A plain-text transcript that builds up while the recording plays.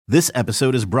This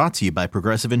episode is brought to you by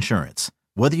Progressive Insurance.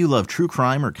 Whether you love true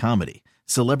crime or comedy,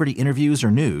 celebrity interviews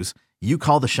or news, you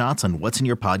call the shots on what's in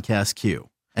your podcast queue.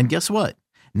 And guess what?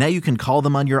 Now you can call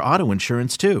them on your auto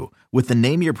insurance too with the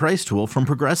Name Your Price tool from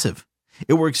Progressive.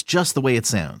 It works just the way it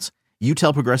sounds. You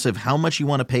tell Progressive how much you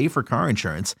want to pay for car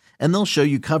insurance, and they'll show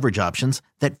you coverage options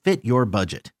that fit your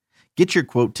budget. Get your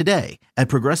quote today at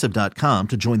Progressive.com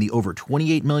to join the over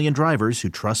 28 million drivers who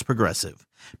trust Progressive.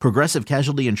 Progressive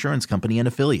Casualty Insurance Company and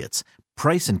Affiliates.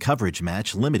 Price and coverage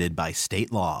match limited by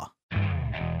state law.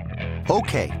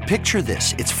 Okay, picture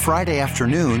this. It's Friday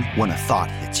afternoon when a thought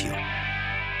hits you.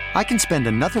 I can spend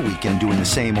another weekend doing the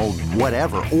same old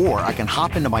whatever, or I can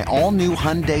hop into my all-new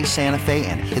Hyundai Santa Fe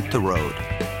and hit the road.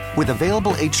 With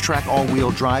available H-Track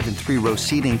all-wheel drive and 3-row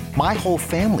seating, my whole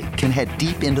family can head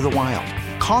deep into the wild.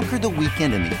 Conquer the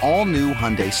weekend in the all-new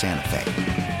Hyundai Santa Fe.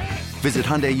 Visit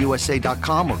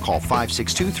HyundaiUSA.com or call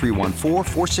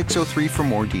 562-314-4603 for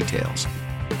more details.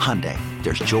 Hyundai,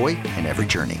 there's joy in every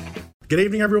journey. Good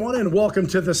evening, everyone, and welcome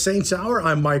to the Saints Hour.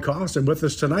 I'm Mike Hoss, and with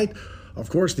us tonight,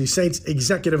 of course, the Saints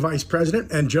Executive Vice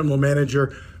President and General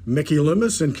Manager, Mickey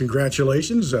Loomis, and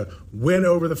congratulations. A win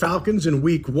over the Falcons in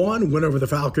Week 1, win over the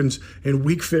Falcons in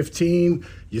Week 15.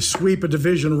 You sweep a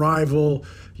division rival.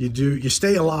 You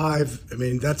stay alive. I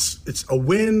mean, it's a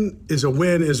win is a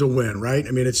win is a win, right?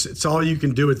 I mean, it's all you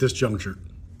can do at this juncture.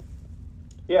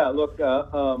 Yeah, look,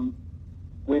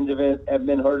 wins have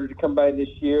been harder to come by this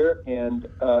year, and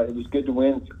it was good to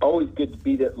win. It's always good to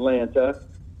beat Atlanta,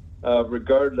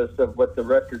 regardless of what the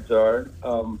records are.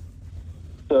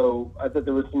 So I thought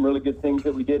there were some really good things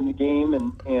that we did in the game,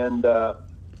 and a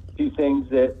few things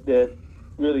that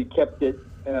really kept it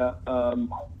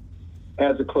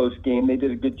as a close game. They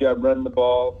did a good job running the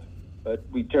ball, but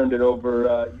we turned it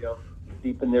over,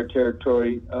 deep in their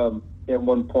territory at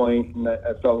one point, and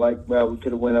I felt like, well, we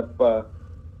could have went up by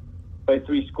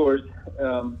 3 scores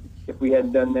if we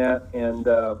hadn't done that. And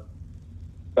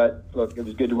but look, it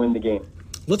was good to win the game.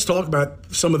 Let's talk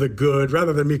about some of the good,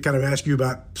 rather than me kind of ask you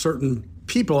about certain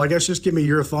people. I guess just give me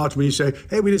your thoughts when you say,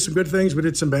 hey, we did some good things, we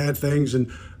did some bad things,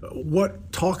 and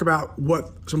talk about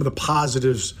what some of the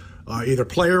positives, either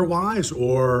player-wise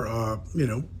or,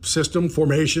 system,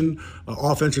 formation,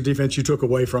 offense or defense, you took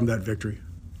away from that victory.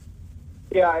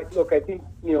 Yeah, I think,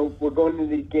 we're going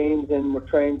into these games and we're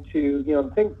trying to,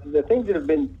 the things that have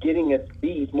been getting us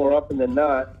beat more often than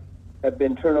not have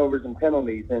been turnovers and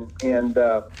penalties. And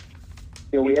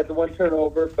we had the one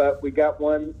turnover, but we got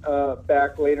one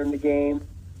back later in the game.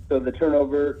 So the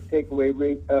turnover takeaway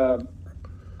rate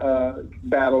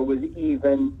battle was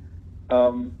even.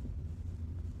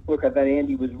 Look, I thought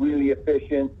Andy was really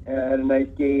efficient, had a nice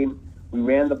game. We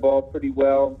ran the ball pretty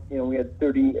well. We had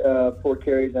 34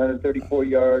 carries, 134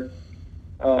 yards.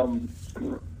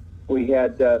 We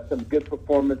had some good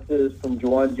performances from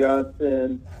Juwan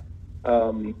Johnson.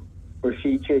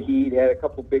 Rashid Shaheed had a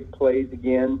couple big plays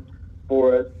again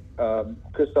for us.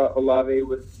 Chris Olave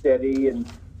was steady, and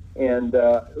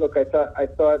look, I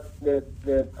thought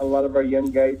that a lot of our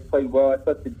young guys played well. I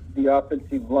thought the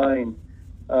offensive line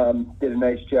did a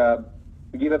nice job.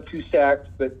 We gave up 2 sacks,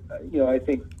 but I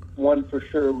think one for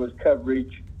sure was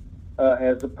coverage,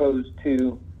 as opposed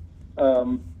to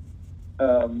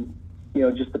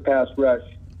just the pass rush,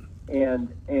 and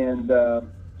so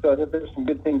I think there's some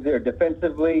good things there.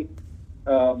 Defensively,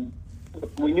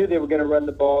 we knew they were going to run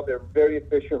the ball. They're very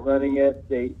efficient running it.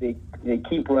 They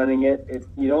keep running it.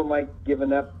 You don't like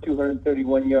giving up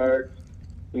 231 yards.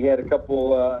 We had a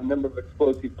number of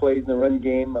explosive plays in the run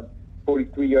game. A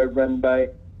 43-yard run by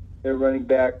their running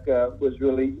back was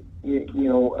really,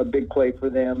 a big play for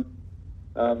them.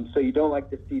 So you don't like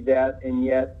to see that, and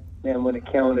yet, and when it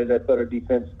counted, I thought our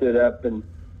defense stood up and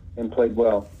played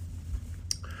well.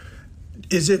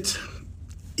 Is it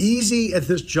easy at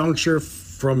this juncture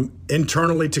from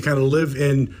internally to kind of live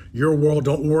in your world,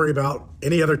 don't worry about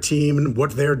any other team and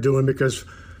what they're doing? Because,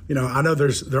 I know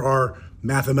there are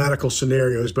mathematical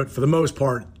scenarios, but for the most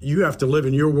part, you have to live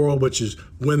in your world, which is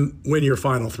win your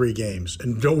final 3 games,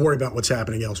 and don't worry about what's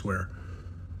happening elsewhere.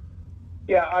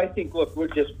 Yeah, I think, look, we're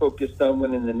just focused on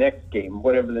winning the next game,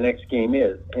 whatever the next game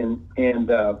is. And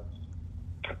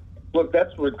look,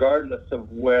 that's regardless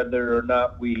of whether or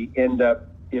not we end up,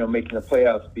 making the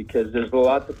playoffs, because there's a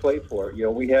lot to play for.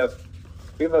 We've got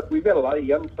a lot of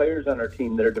young players on our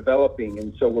team that are developing,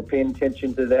 and so we're paying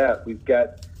attention to that. We've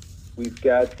got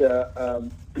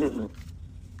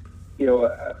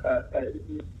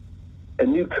a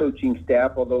new coaching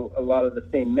staff, although a lot of the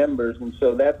same members, and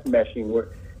so that's meshing.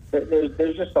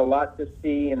 There's just a lot to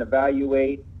see and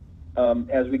evaluate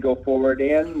as we go forward,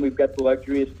 and we've got the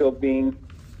luxury of still being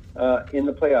in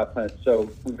the playoff hunt, so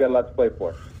we've got a lot to play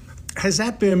for. Has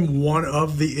that been one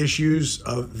of the issues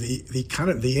of the kind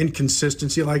of the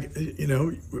inconsistency? Like,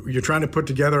 you're trying to put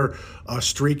together a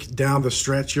streak down the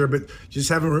stretch here, but just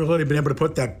haven't really been able to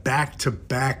put that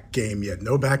back-to-back game yet.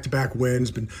 No back-to-back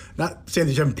wins. But not saying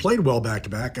that you haven't played well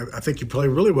back-to-back. I think you played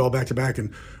really well back-to-back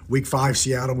in Week 5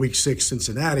 Seattle, Week 6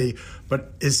 Cincinnati.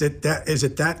 But is it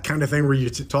that kind of thing where you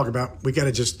talk about we got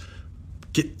to just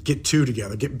get two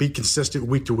together, be consistent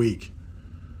week to week?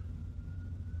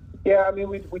 Yeah, I mean,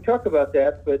 we talk about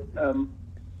that, but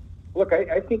look,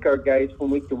 I think our guys from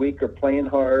week to week are playing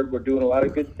hard. We're doing a lot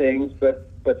of good things,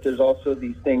 but there's also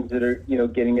these things that are,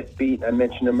 getting us beat. I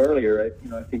mentioned them earlier.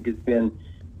 I think it's been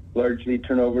largely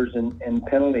turnovers and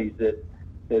penalties that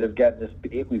have gotten us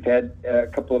beat. We've had a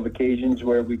couple of occasions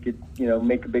where we could,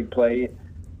 make a big play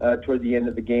toward the end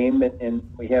of the game, and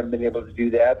we haven't been able to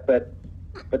do that. But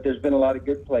there's been a lot of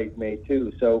good plays made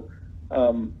too. So.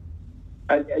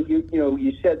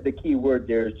 You said the key word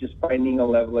there is just finding a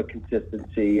level of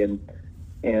consistency, and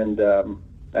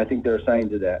I think there are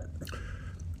signs of that.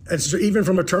 And so even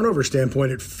from a turnover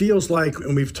standpoint, it feels like,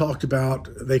 and we've talked about,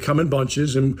 they come in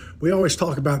bunches, and we always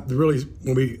talk about the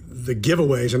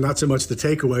giveaways and not so much the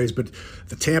takeaways, but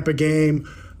the Tampa game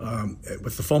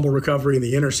with the fumble recovery and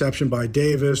the interception by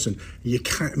Davis, and you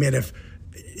kind of, man, if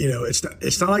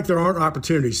it's not like there aren't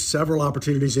opportunities, several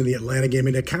opportunities in the Atlanta game,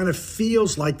 and it kind of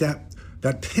feels like that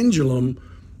pendulum,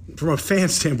 from a fan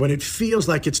standpoint, it feels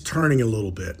like it's turning a little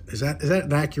bit. Is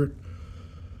that accurate?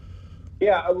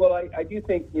 Yeah, well, I do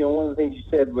think, one of the things you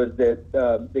said was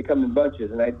that they come in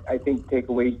bunches, and I think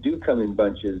takeaways do come in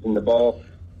bunches, and the ball,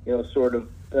 sort of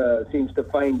seems to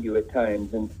find you at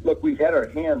times. And look, we've had our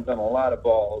hands on a lot of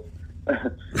balls.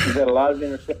 We've had a lot of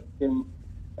interceptions,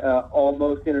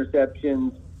 almost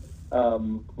interceptions.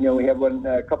 We had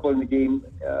a couple in the game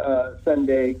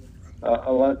Sunday.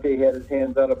 Alante had his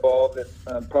hands on a ball that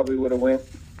probably would have went,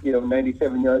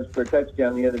 97 yards per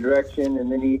touchdown the other direction,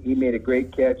 and then he made a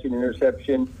great catch and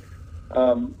interception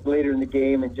later in the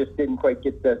game and just didn't quite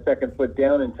get the second foot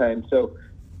down in time. So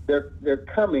they're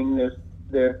coming.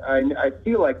 I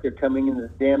feel like they're coming, and the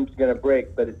dam's going to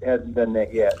break, but it hasn't done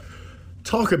that yet.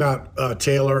 Talk about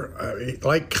Taylor,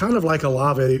 kind of like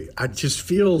Olave. It just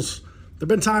feels. There have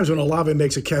been times when Olave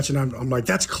makes a catch, and I'm like,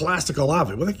 that's classic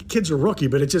Olave. Well, the kid's a rookie,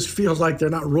 but it just feels like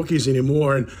they're not rookies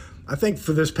anymore. And I think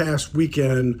for this past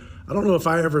weekend, I don't know if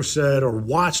I ever said or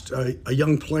watched a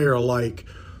young player like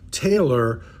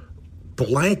Taylor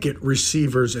blanket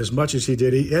receivers as much as he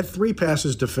did. He had 3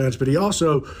 passes defense, but he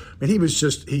also, he was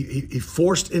just, he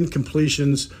forced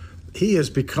incompletions. He has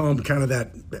become kind of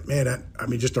that, man,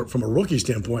 just from a rookie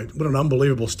standpoint, what an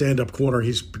unbelievable stand-up corner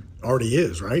he's already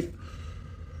is, right?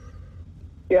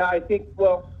 Yeah, I think,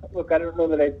 well, look, I don't know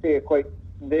that I'd say it quite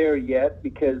there yet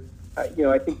because, I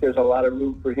think there's a lot of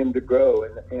room for him to grow.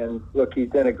 And look, he's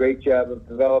done a great job of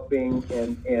developing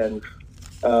and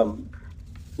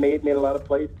made a lot of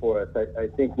plays for us. I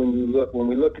think when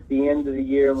we look at the end of the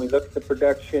year and we look at the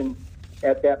production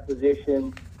at that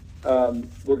position,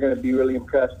 we're going to be really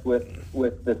impressed with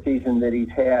the season that he's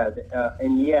had.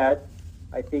 And yet,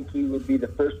 I think he would be the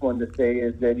first one to say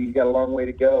is that he's got a long way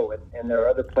to go, and there are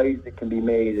other plays that can be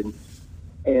made.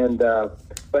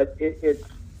 But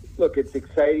it's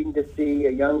exciting to see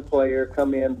a young player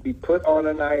come in, be put on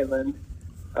an island,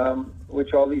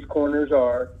 which all these corners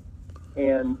are,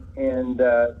 and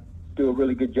do a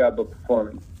really good job of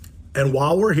performing. And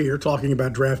while we're here talking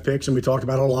about draft picks, and we talked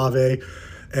about Olave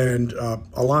and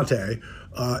Alante,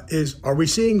 are we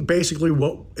seeing basically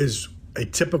what is a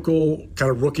typical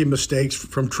kind of rookie mistakes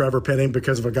from Trevor Penning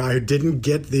because of a guy who didn't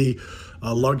get the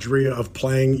luxury of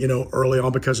playing, early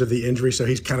on because of the injury, so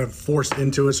he's kind of forced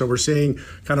into it. So we're seeing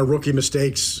kind of rookie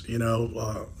mistakes,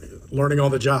 learning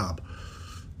on the job.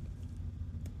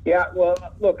 Yeah, well,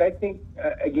 look, I think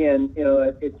again,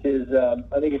 it's his.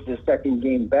 I think it's his second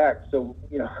game back, so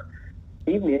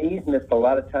he's missed a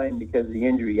lot of time because of the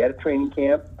injury. He had a training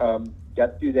camp,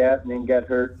 got through that, and then got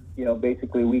hurt.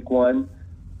 Basically week 1.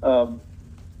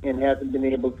 And hasn't been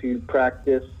able to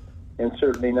practice and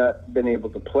certainly not been able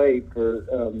to play for,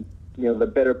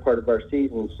 the better part of our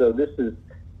season. So this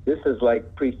is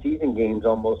like preseason games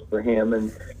almost for him.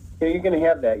 And you're going to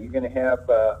have that. You're going to have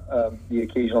the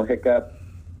occasional hiccup,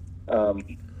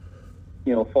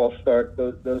 false start,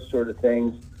 those sort of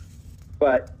things.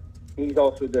 But he's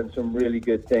also done some really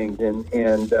good things.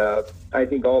 And I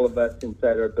think all of us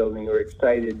inside our building are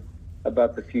excited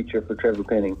about the future for Trevor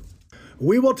Penning.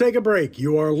 We will take a break.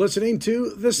 You are listening to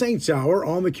The Saints Hour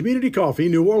on the Community Coffee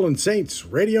New Orleans Saints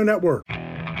Radio Network.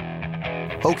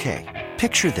 Okay,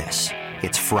 picture this.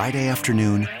 It's Friday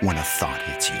afternoon when a thought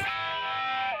hits you.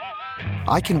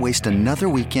 I can waste another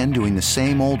weekend doing the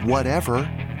same old whatever,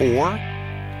 or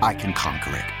I can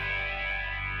conquer it.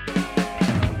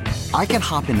 I can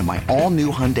hop into my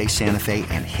all-new Hyundai Santa Fe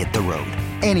and hit the road.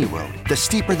 Any road. The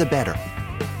steeper, the better.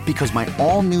 Because my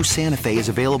all-new Santa Fe is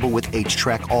available with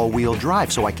H-Track all-wheel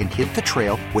drive, so I can hit the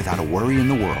trail without a worry in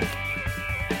the world.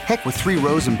 Heck, with 3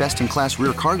 rows and best-in-class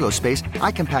rear cargo space,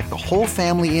 I can pack the whole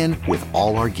family in with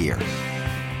all our gear.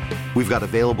 We've got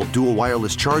available dual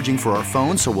wireless charging for our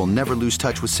phones, so we'll never lose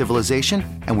touch with civilization,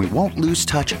 and we won't lose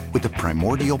touch with the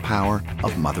primordial power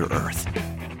of Mother Earth.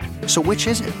 So which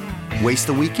is it? Waste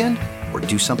the weekend or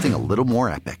do something a little more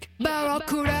epic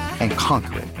and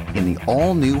conquer it in the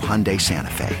all-new Hyundai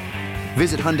Santa Fe?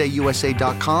 Visit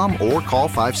HyundaiUSA.com or call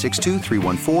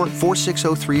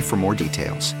 562-314-4603 for more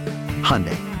details.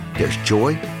 Hyundai, there's joy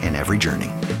in every journey.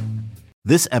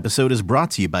 This episode is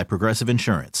brought to you by Progressive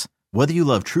Insurance. Whether you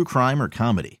love true crime or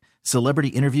comedy, celebrity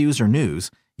interviews or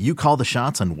news, you call the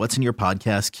shots on what's in your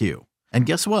podcast queue. And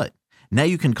guess what? Now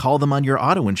you can call them on your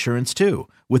auto insurance too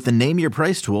with the Name Your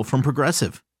Price tool from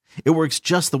Progressive. It works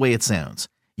just the way it sounds.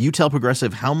 You tell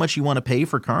Progressive how much you want to pay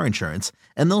for car insurance,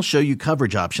 and they'll show you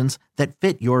coverage options that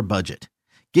fit your budget.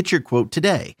 Get your quote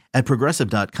today at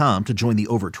Progressive.com to join the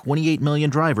over 28 million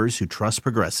drivers who trust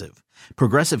Progressive.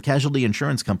 Progressive Casualty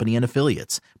Insurance Company and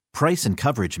Affiliates. Price and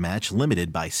coverage match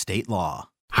limited by state law.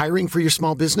 Hiring for your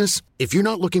small business? If you're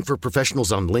not looking for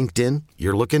professionals on LinkedIn,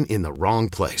 you're looking in the wrong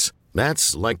place.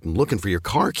 That's like looking for your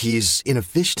car keys in a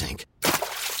fish tank.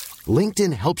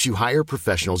 LinkedIn helps you hire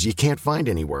professionals you can't find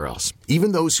anywhere else,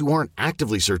 even those who aren't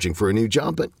actively searching for a new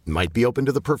job but might be open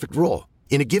to the perfect role.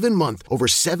 In a given month, over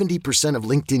 70% of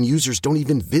LinkedIn users don't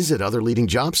even visit other leading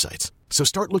job sites. So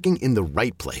start looking in the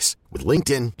right place. With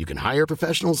LinkedIn, you can hire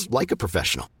professionals like a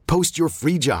professional. Post your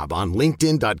free job on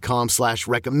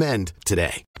linkedin.com/recommend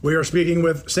today. We are speaking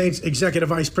with Saints Executive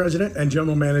Vice President and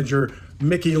General Manager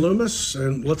Mickey Loomis.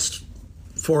 And let's,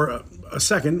 for a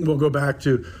second, we'll go back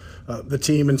to the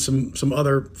team and some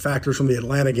other factors from the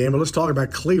Atlanta game. But let's talk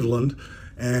about Cleveland.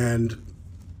 And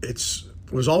it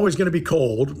was always going to be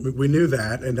cold. We knew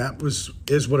that, and that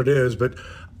is what it is. But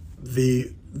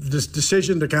this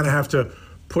decision to kind of have to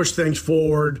push things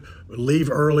forward, leave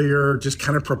earlier, just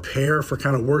kind of prepare for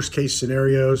kind of worst case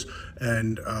scenarios,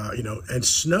 and and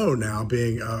snow now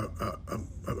being a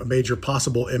major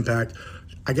possible impact.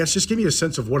 I guess just give me a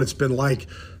sense of what it's been like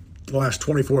the last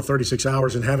 24, 36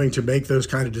 hours and having to make those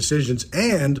kind of decisions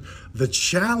and the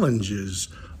challenges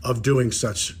of doing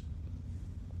such.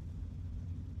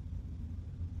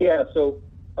 Yeah, so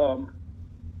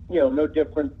no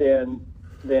different than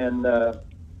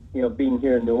being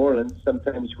here in New Orleans.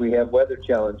 Sometimes we have weather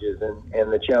challenges,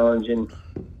 and the challenge in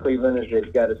Cleveland is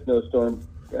they've got a snowstorm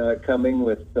coming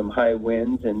with some high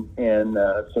winds and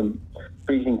some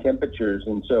freezing temperatures.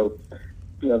 And so,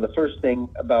 the first thing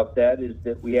about that is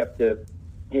that we have to,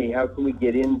 how can we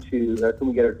get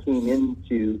our team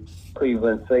into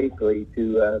Cleveland safely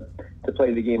to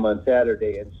play the game on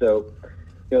Saturday? And so,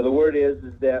 the word is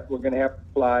that we're going to have to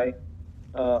fly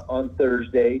on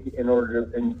Thursday in order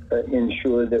to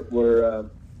ensure that we're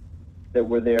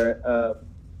there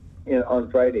on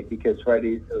Friday, because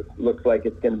Friday looks like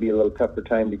it's going to be a little tougher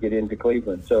time to get into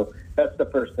Cleveland. So that's the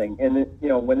first thing. And then,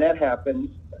 when that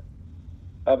happens,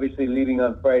 obviously leaving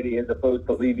on Friday as opposed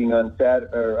to leaving on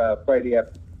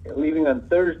leaving on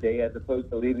Thursday as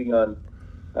opposed to leaving on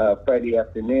Friday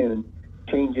afternoon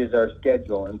changes our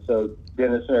schedule. And so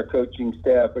Dennis and our coaching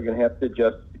staff are going to have to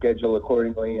adjust the schedule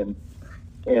accordingly, and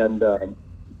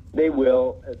they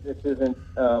will. This isn't,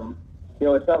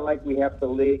 it's not like we have to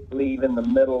leave in the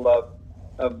middle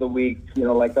of the week,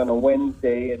 like on a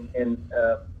Wednesday and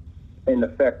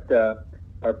affect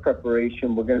our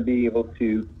preparation. We're going to be able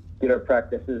to get our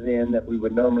practices in that we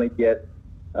would normally get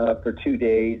for 2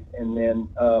 days, and then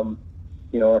our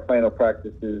final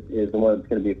practice is the one that's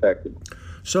going to be affected.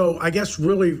 So I guess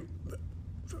really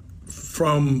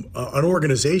from an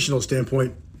organizational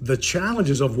standpoint, the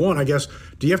challenges of one, I guess,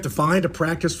 do you have to find a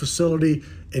practice facility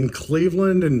in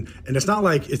Cleveland? And it's not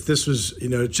like if this was,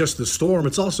 just the storm.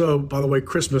 It's also, by the way,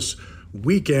 Christmas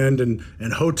weekend and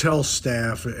hotel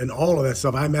staff and all of that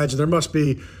stuff. I imagine there must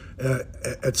be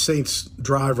at Saints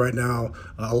Drive right now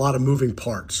a lot of moving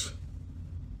parts.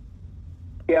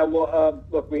 Yeah, well,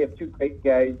 look, we have two great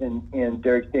guys in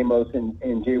Derek Stamos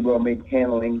and Jay Romig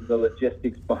handling the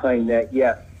logistics behind that.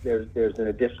 Yes, there's an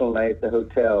additional night at the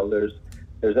hotel. There's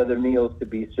other meals to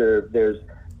be served.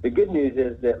 The good news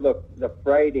is that, look, the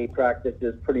Friday practice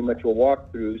is pretty much a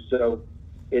walkthrough, so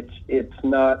it's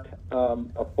not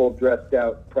a full dressed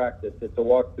out practice. It's a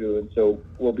walkthrough, and so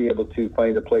we'll be able to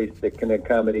find a place that can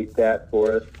accommodate that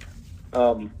for us.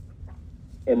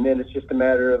 And then it's just a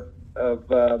matter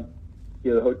of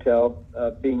the hotel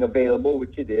being available,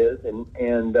 which it is, and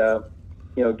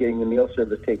getting the meal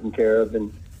service taken care of.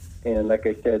 And like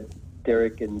I said,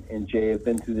 Derek and Jay have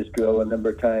been through this drill a number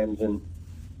of times, and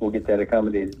we'll get that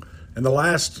accommodated. And the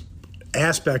last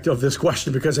aspect of this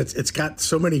question, because it's got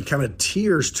so many kind of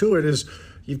tiers to it, is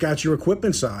you've got your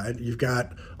equipment side, you've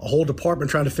got a whole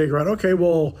department trying to figure out, okay,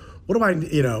 well, what do I,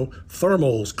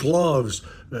 thermals, gloves,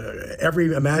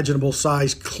 every imaginable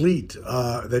size cleat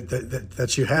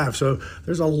that you have. So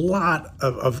there's a lot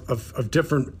of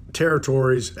different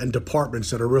territories and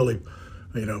departments that are really,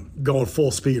 going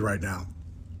full speed right now.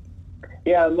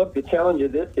 Yeah, look, the challenge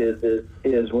of this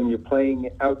is when you're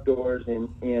playing outdoors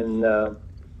in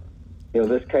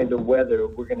this kind of weather,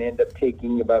 we're going to end up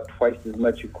taking about twice as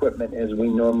much equipment as we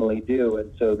normally do,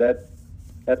 and so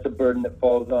that's a burden that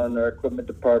falls on our equipment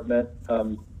department.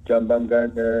 John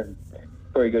Baumgartner and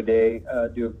Corey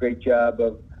Godet do a great job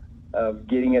of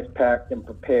getting us packed and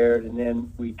prepared, and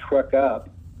then we truck up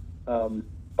a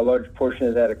large portion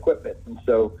of that equipment, and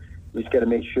so we just got to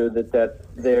make sure that that's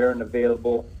there and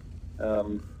available.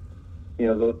 The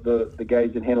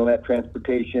guys that handle that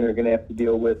transportation are going to have to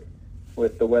deal with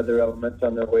the weather elements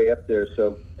on their way up there.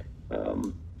 So,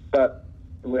 but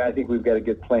I think we've got a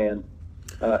good plan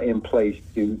in place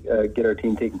to get our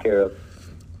team taken care of.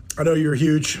 I know you're a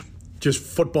huge just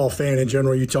football fan in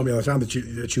general. You tell me all the time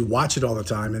that you watch it all the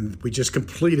time, and we just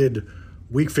completed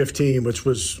Week 15, which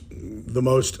was the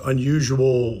most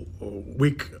unusual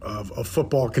week of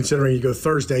football, considering you go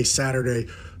Thursday, Saturday,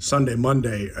 Sunday,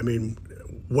 Monday. I mean,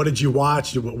 what did you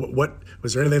watch? What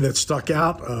was there anything that stuck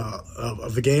out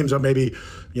of the games? Or maybe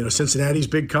Cincinnati's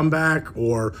big comeback,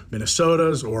 or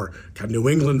Minnesota's, or New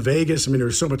England, Vegas. I mean, there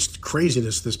was so much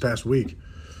craziness this past week.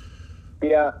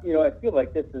 Yeah, I feel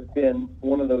like this has been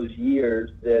one of those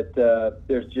years that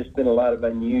there's just been a lot of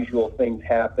unusual things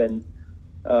happen.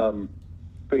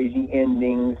 Crazy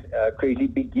endings, crazy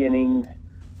beginnings.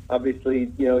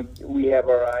 Obviously, we have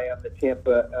our eye on the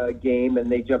Tampa game,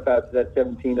 and they jump out to that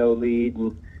 17-0 lead,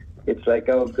 and it's like,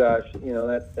 oh gosh,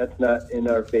 that's not in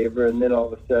our favor. And then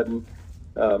all of a sudden,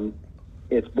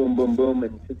 it's boom, boom, boom,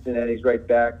 and Cincinnati's right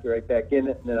back in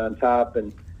it, and then on top,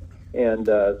 and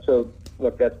so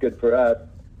look, that's good for us.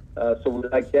 So we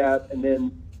like that, and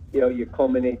then you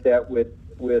culminate that with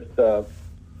the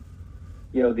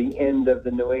end of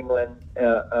the New England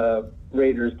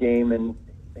Raiders game, and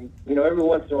every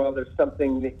once in a while there's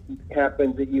something that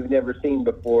happens that you've never seen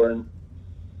before, and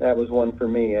that was one for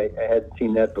me. I hadn't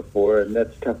seen that before, and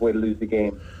that's a tough way to lose the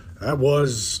game. I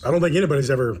don't think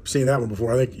anybody's ever seen that one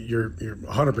before. I think you're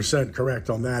 100% correct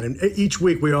on that. And each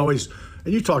week we always,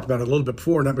 and you talked about it a little bit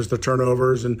before, and that was the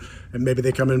turnovers, and maybe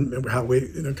they come in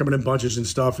coming in bunches and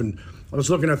stuff. And I was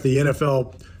looking at the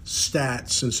NFL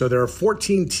stats, and so there are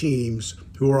 14 teams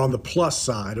who are on the plus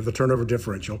side of the turnover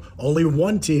differential. Only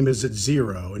one team is at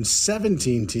 0, and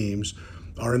 17 teams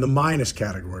are in the minus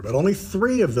category. But only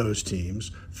 3 of those teams,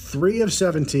 3 of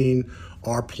 17,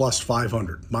 are plus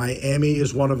 500. Miami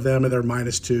is one of them, and they're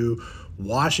 -2.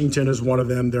 Washington is one of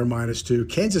them, they're -2.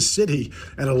 Kansas City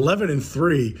at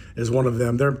 11-3 is one of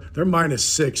them. They're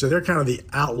 -6, so they're kind of the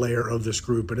outlier of this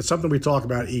group. But it's something we talk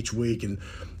about each week, and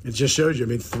it just shows you. I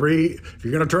mean, 3. If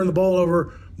you're going to turn the ball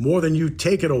over more than you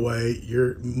take it away,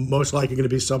 you're most likely going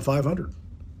to be sub 500.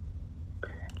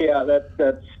 Yeah,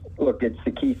 that's look. It's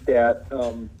the key stat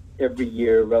every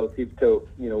year relative to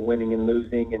winning and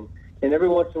losing, and every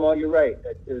once in a while you're right.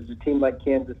 There's a team like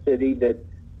Kansas City that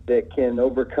can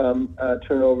overcome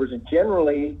turnovers, and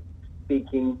generally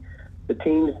speaking, the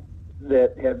teams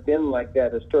that have been like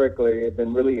that historically have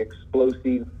been really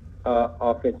explosive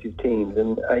offensive teams.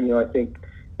 And I think,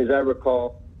 as I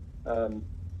recall,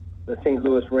 the St.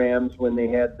 Louis Rams, when they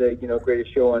had the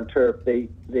greatest show on turf, they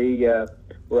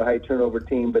were a high turnover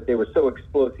team, but they were so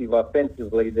explosive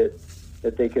offensively that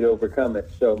they could overcome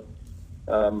it. So,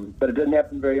 but it doesn't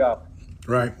happen very often.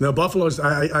 Right. Now, Buffalo's,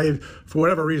 I for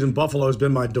whatever reason, Buffalo's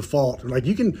been my default. Like,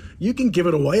 you can give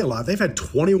it away a lot. They've had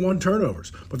 21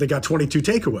 turnovers, but they got 22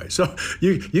 takeaways. So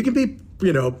you can be,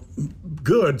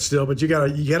 good still, but you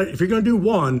gotta if you're gonna do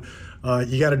one,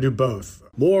 you gotta do both.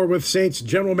 More with Saints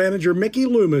General Manager Mickey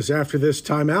Loomis after this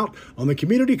timeout on the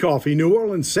Community Coffee New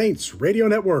Orleans Saints Radio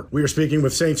Network. We are speaking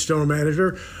with Saints General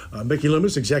Manager Mickey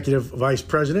Loomis, Executive Vice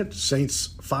President.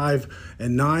 Saints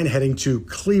 5-9 heading to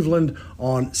Cleveland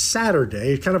on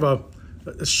Saturday. Kind of a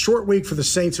short week for the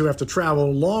Saints, who have to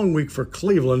travel. Long week for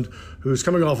Cleveland, who's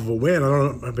coming off of a win. I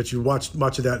don't know, I bet you watched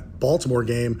much of that Baltimore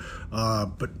game,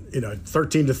 but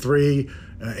 13-3.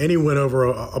 Any win over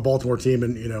a Baltimore team,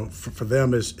 and for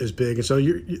them is big. And so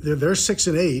they're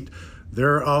 6-8.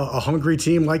 They're a hungry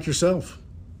team like yourself.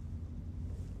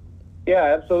 Yeah,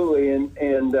 absolutely.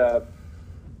 And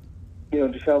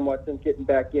Deshaun Watson's getting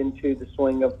back into the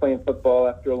swing of playing football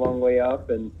after a long way off,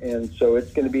 and so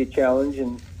it's going to be a challenge.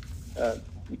 And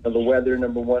the weather,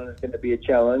 number one, is going to be a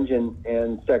challenge,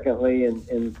 and secondly,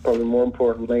 and probably more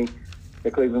importantly,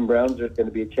 the Cleveland Browns are going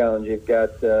to be a challenge. They've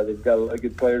got a lot of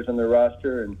good players on their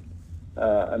roster, and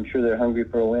I'm sure they're hungry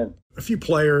for a win. A few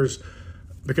players,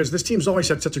 because this team's always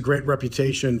had such a great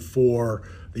reputation for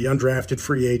the undrafted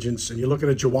free agents. And you look at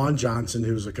a Juwan Johnson,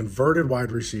 who's a converted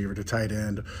wide receiver to tight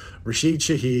end, Rashid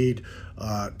Shaheed,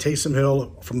 Taysom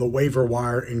Hill from the waiver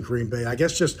wire in Green Bay. I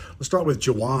guess let's start with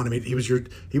Juwan. I mean, he was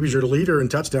your leader in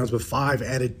touchdowns with 5,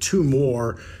 added 2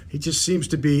 more. He just seems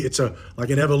to be, it's like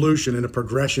an evolution and a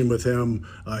progression with him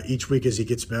each week as he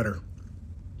gets better.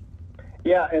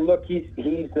 Yeah, and look, he's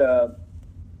you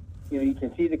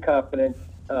can see the confidence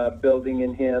building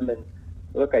in him, and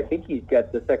look, I think he's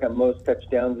got the second most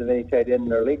touchdowns of any tight end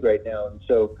in our league right now, and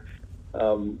so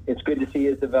it's good to see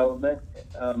his development.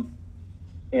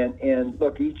 And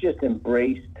look, he's just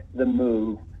embraced the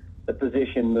move, the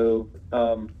position move.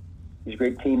 He's a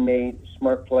great teammate,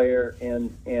 smart player,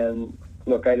 and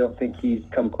look, I don't think he's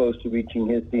come close to reaching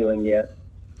his ceiling yet.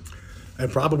 And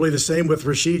probably the same with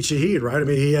Rashid Shaheed, right? I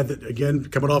mean, he had, again,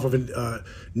 coming off of a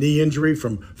knee injury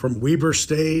from Weber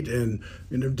State, and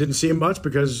didn't see him much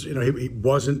because he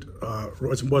wasn't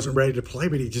ready to play.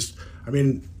 But he just, I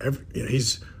mean,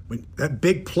 that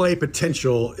big play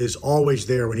potential is always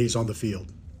there when he's on the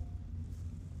field.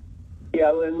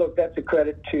 Yeah, and look, that's a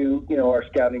credit to our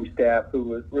scouting staff, who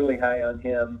was really high on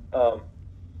him.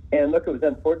 And look, it was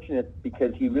unfortunate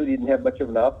because he really didn't have much of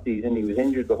an off season. He was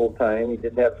injured the whole time. He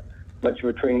didn't have much of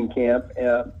a training camp,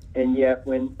 and yet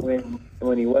when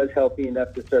he was healthy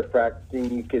enough to start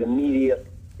practicing, you could immediately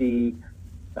see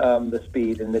the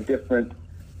speed and the different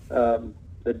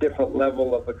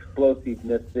level of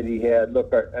explosiveness that he had.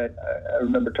 Look, I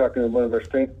remember talking to one of our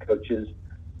strength coaches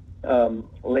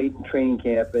late in training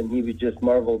camp, and he was just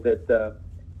marveled at the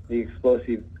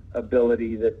explosive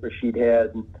ability that Rashid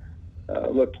had. And,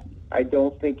 look, I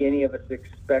don't think any of us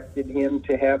expected him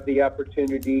to have the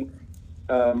opportunity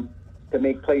to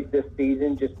make plays this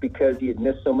season, just because he had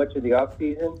missed so much of the off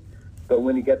season. But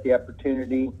when he got the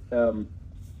opportunity,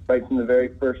 right from the very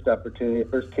first opportunity,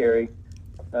 first carry,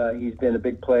 he's been a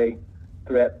big play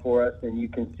threat for us, and you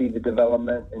can see the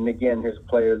development. And again, here's a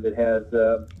player that has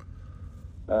a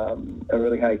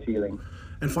really high ceiling.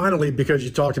 And finally, because you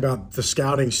talked about the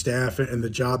scouting staff and the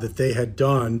job that they had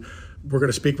done, we're going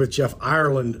to speak with Jeff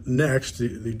Ireland next,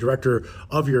 the director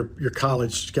of your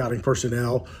college scouting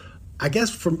personnel. I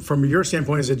guess from your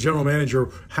standpoint as a general manager,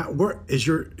 what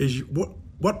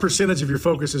percentage of your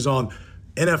focus is on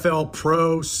NFL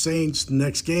pro Saints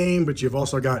next game, but you've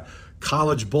also got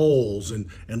college bowls and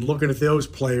looking at those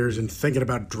players and thinking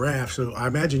about drafts. So I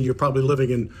imagine you're probably living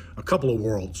in a couple of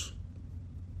worlds.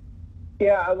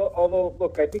 Yeah, although,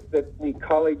 look, I think that the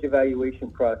college evaluation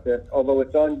process, although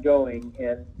it's ongoing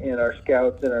and our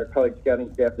scouts and our college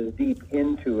scouting staff is deep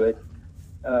into it,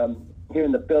 here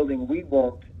in the building, we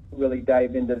won't really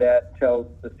dive into that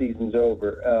until the season's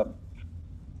over.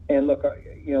 And look,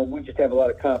 we just have a lot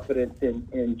of confidence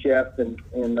in Jeff and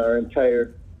our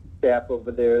entire staff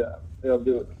over there.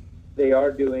 They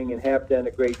are doing and have done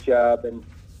a great job, and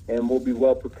we'll be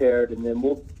well prepared. And then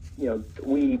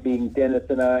we being Dennis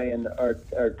and I and our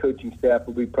coaching staff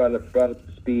will be brought up to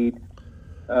speed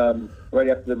right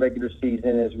after the regular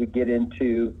season as we get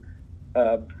into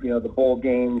the bowl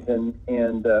games and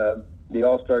the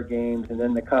All-Star games, and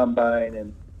then the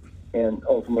Combine, and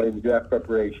ultimately the draft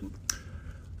preparation.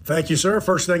 Thank you, sir.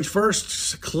 First things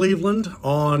first, Cleveland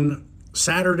on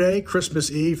Saturday, Christmas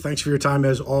Eve. Thanks for your time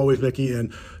as always, Mickey,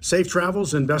 and safe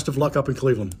travels and best of luck up in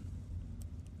Cleveland.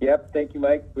 Yep, thank you,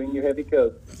 Mike. Bring your heavy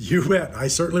coat. You bet. I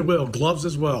certainly will. Gloves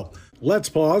as well. Let's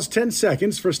pause 10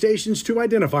 seconds for stations to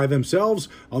identify themselves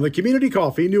on the Community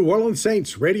Coffee New Orleans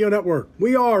Saints radio network.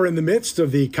 We are in the midst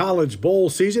of the College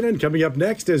Bowl season, and coming up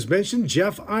next, as mentioned,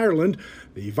 Jeff Ireland,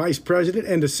 the Vice President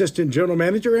and Assistant General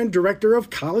Manager and Director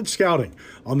of College Scouting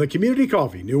on the Community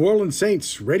Coffee New Orleans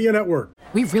Saints radio network.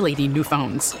 We really need new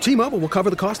phones. T-Mobile will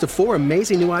cover the cost of 4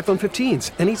 amazing new iPhone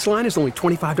 15s, and each line is only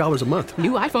 $25 a month.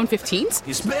 New iPhone 15s?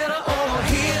 It's better over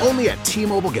here. Only at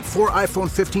T-Mobile, get 4 iPhone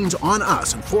 15s on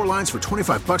us and 4 lines for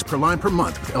 $25 per line per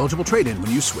month with eligible trade-in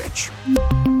when you switch.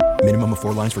 Minimum of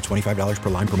 4 lines for $25 per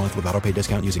line per month with autopay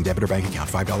discount using debit or bank account.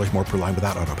 $5 more per line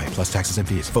without autopay, plus taxes and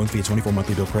fees. Phone fee at 24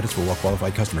 monthly bill credits for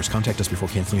well-qualified customers. Contact us before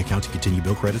canceling account to continue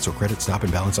bill credits or credit stop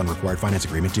and balance on required finance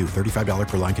agreement due. $35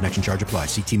 per line connection charge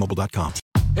applies. See T-Mobile.com.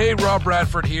 Hey, Rob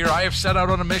Bradford here. I have set out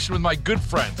on a mission with my good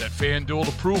friends at FanDuel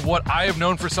to prove what I have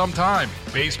known for some time.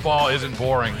 Baseball isn't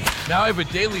boring. Now I have a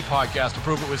daily podcast to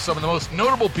prove it with some of the most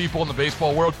notable people in the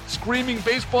baseball world, screaming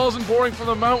baseball isn't boring from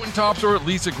the mountaintops, or at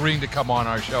least agreeing to come on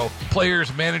our show.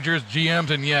 Players, managers, GMs,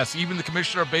 and yes, even the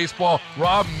commissioner of baseball,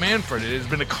 Rob Manfred. It has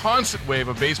been a constant wave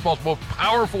of baseball's most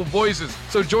powerful voices.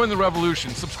 So join the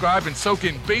revolution. Subscribe and soak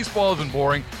in Baseball Isn't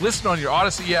Boring. Listen on your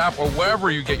Odyssey app or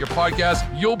wherever you get your podcasts.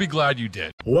 You'll be glad you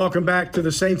did. Welcome back to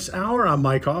the Saints Hour. I'm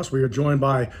Mike Hoss. We are joined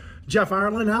by Jeff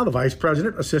Ireland, now the Vice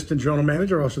President, Assistant General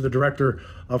Manager, also the Director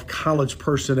of College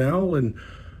Personnel, and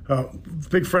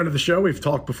big friend of the show. We've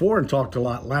talked before and talked a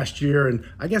lot last year. And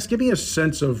I guess give me a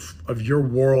sense of your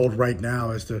world right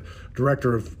now as the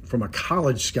Director from a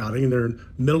college scouting. They're in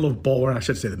the middle of bowl, or I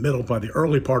should say the middle, by the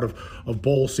early part of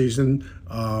bowl season,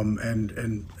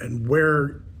 and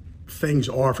where things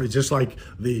are for just like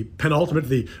the penultimate,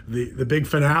 the big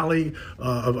finale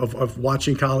of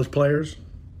watching college players?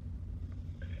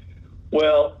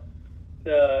 Well,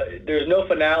 there's no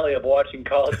finale of watching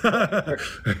college players.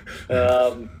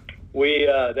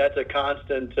 That's a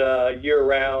constant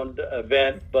year-round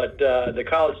event, but the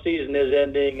college season is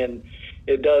ending, and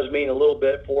it does mean a little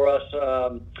bit for us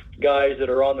guys that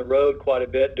are on the road quite a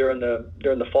bit during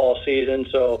the fall season.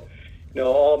 So,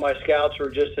 all of my scouts were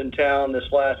just in town this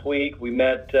last week. We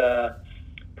met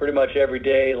pretty much every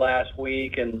day last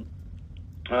week, and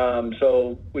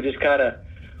so we just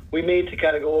we meet to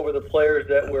kind of go over the players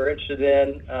that we're interested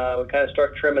in. We kind of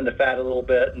start trimming the fat a little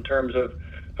bit in terms of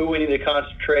who we need to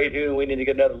concentrate, who we need to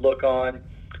get another look on.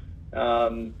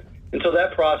 And so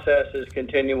that process is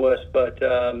continuous, but,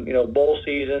 bowl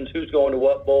seasons, who's going to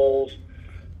what bowls,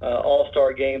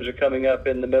 all-star games are coming up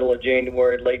in the middle of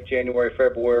January, late January,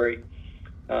 February.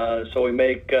 So we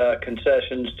make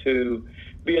concessions to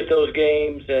be at those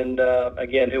games, and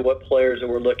again, what players that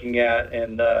we're looking at,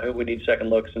 and who we need second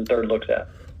looks and third looks at.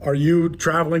 Are you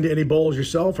traveling to any bowls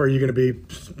yourself, or are you going to be,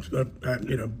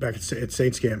 back at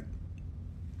Saints camp?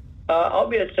 I'll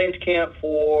be at Saints camp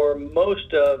for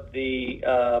most of the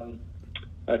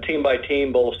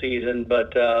team-by-team bowl season,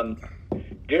 but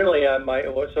generally,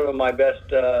 some of my best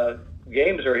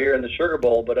games are here in the Sugar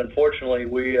Bowl. But unfortunately,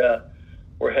 we're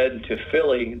heading to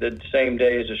Philly the same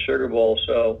day as the Sugar Bowl.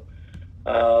 So,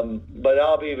 but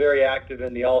I'll be very active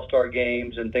in the All-Star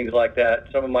games and things like that.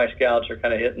 Some of my scouts are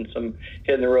kind of hitting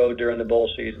the road during the bowl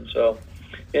season. So,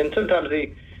 and sometimes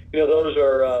those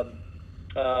are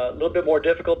a little bit more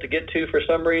difficult to get to for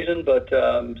some reason. But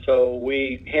so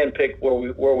we handpick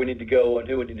where we need to go and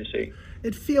who we need to see.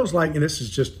 It feels like, and this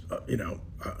is just an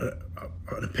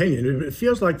opinion, it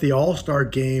feels like the All-Star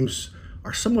games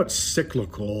are somewhat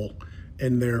cyclical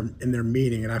in their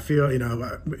meaning, and I feel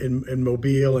in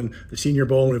Mobile and the Senior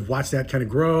Bowl, and we've watched that kind of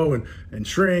grow and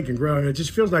shrink and grow, and it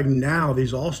just feels like now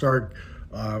these All-Star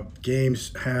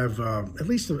games have at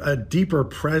least a deeper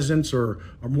presence or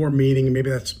more meaning. And maybe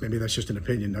that's just an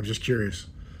opinion. I'm just curious.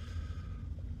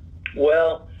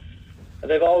 Well,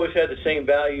 they've always had the same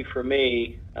value for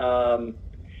me, and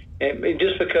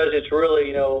just because it's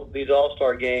really these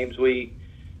All-Star games,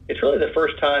 it's really the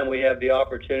first time we have the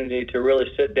opportunity to really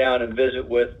sit down and visit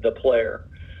with the player.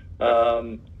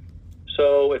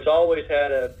 So it's always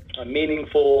had a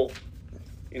meaningful,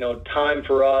 time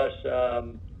for us,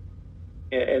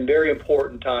 and very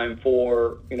important time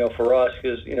for us,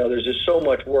 because, there's just so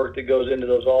much work that goes into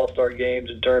those All-Star games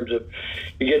in terms of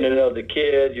you're getting to know the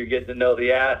kid, you're getting to know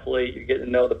the athlete, you're getting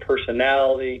to know the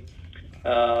personality.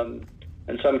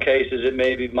 In some cases, it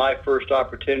may be my first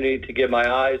opportunity to get my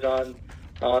eyes on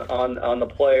the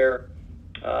player.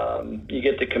 You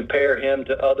get to compare him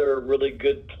to other really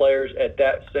good players at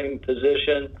that same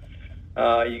position.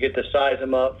 You get to size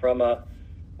him up from a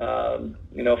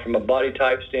body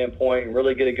type standpoint and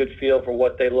really get a good feel for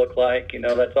what they look like.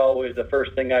 That's always the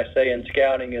first thing I say in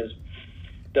scouting is,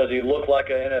 does he look like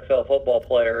an NFL football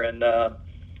player? And,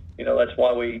 that's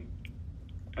why we,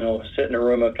 sit in a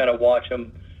room and kind of watch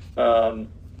them, from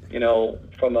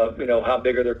how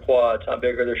big are their quads, how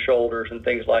big are their shoulders, and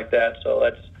things like that. So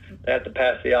they have to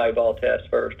pass the eyeball test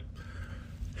first.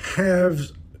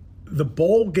 Have the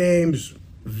bowl games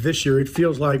this year, it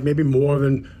feels like maybe more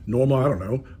than normal, I don't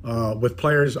know, with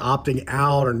players opting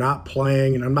out or not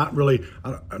playing, and I'm not really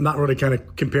kind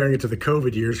of comparing it to the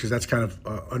COVID years because that's kind of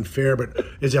unfair, but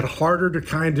is it harder to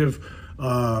kind of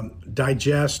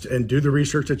digest and do the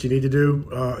research that you need to do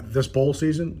this bowl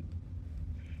season?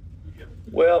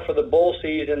 Well, for the bowl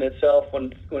season itself,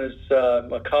 when it's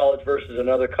a college versus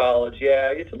another college,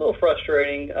 yeah, it's a little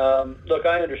frustrating. Look,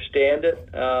 I understand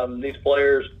it. These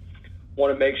players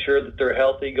want to make sure that they're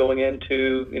healthy going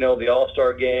into, the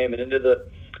All-Star game and into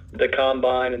the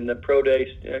combine and the pro day,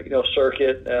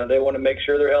 circuit. They want to make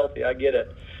sure they're healthy. I get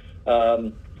it.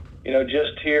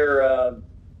 Just here,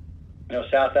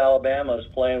 South Alabama is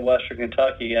playing Western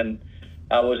Kentucky, and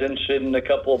I was interested in a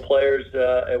couple of players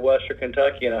at Western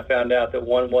Kentucky, and I found out that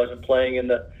one wasn't playing in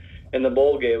the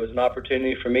bowl game. It was an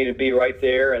opportunity for me to be right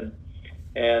there and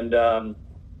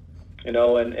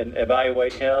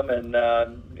evaluate him, and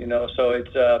so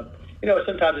it's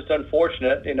sometimes it's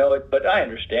unfortunate, but I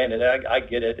understand it. I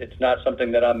get it. It's not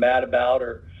something that I'm mad about,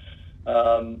 or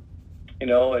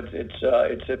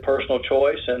it's a personal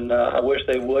choice, and I wish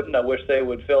they wouldn't. I wish they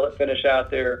would finish out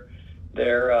their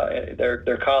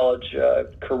college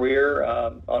career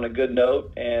on a good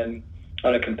note and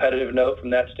on a competitive note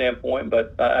from that standpoint,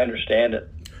 but I understand it.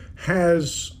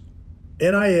 Has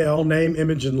NIL, name,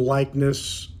 image, and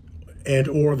likeness, and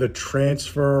or the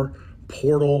transfer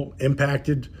portal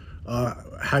impacted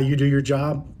how you do your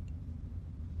job?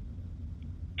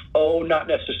 Oh, not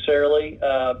necessarily.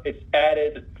 It's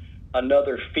added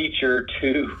another feature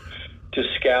to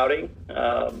scouting.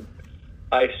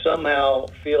 I somehow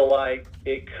feel like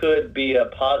it could be a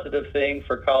positive thing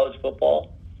for college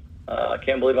football. I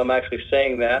can't believe I'm actually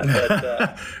saying that,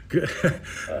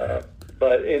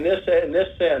 but in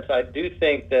this sense, I do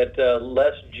think that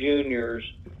less juniors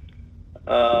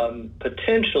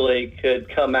potentially could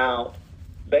come out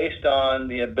based on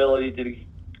the ability to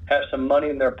have some money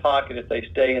in their pocket if they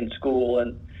stay in school.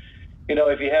 And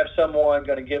if you have someone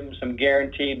going to give them some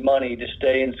guaranteed money to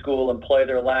stay in school and play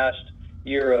their last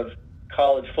year of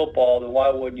college football, then why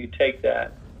wouldn't you take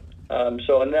that?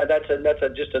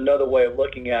 That's just another way of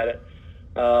looking at it,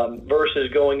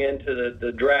 versus going into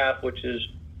the draft, which is,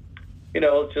 it's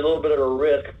a little bit of a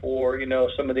risk for,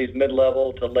 some of these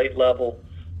mid-level to late-level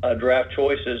draft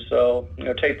choices. So,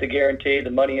 take the guarantee,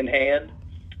 the money in hand,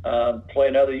 play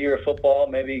another year of football,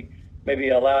 maybe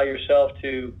allow yourself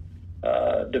to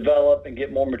develop and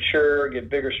get more mature, get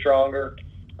bigger, stronger.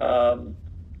 And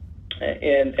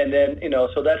then,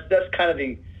 so that's kind of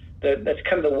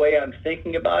the way I'm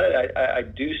thinking about it. I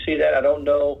do see that. I don't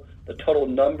know the total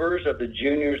numbers of the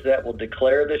juniors that will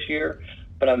declare this year,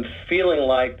 but I'm feeling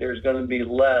like there's going to be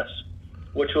less,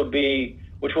 which will break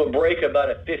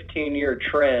about a 15-year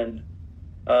trend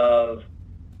of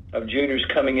juniors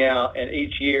coming out, and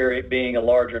each year it being a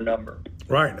larger number.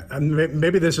 Right. And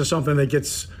maybe this is something that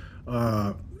gets,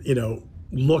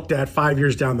 looked at 5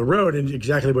 years down the road, and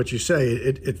exactly what you say,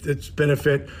 it's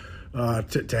benefit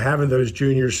to having those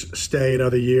juniors stay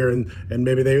another year, and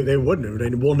maybe they wouldn't have.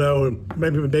 And we'll know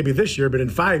maybe this year, but in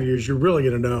 5 years, you're really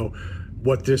going to know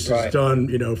what this has done,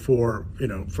 for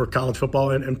college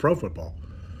football and pro football.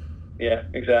 Yeah,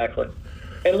 exactly.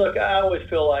 And look, I always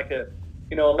feel like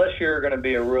unless you're going to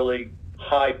be a really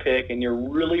high pick and you're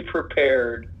really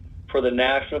prepared for the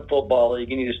National Football League,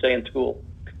 you need to stay in school,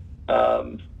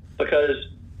 because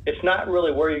it's not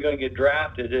really where you're going to get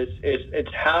drafted.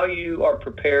 It's how you are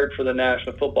prepared for the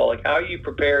National Football League. How are you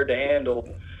prepared to handle,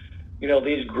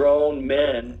 these grown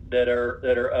men that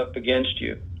are up against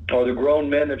you, or the grown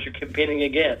men that you're competing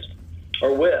against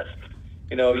or with.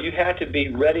 You have to be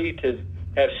ready to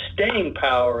have staying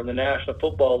power in the National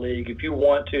Football League if you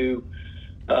want to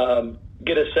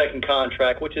get a second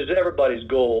contract, which is everybody's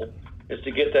goal, is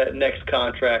to get that next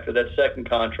contract or that second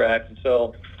contract. And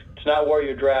so it's not where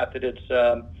you're drafted.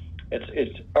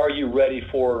 It's are you ready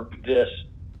for this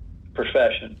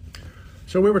profession?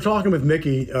 So we were talking with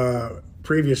Mickey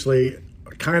previously.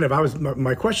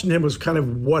 My question to him was kind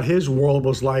of what his world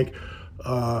was like.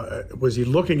 Was he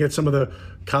looking at some of the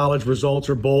college results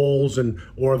or bowls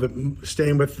or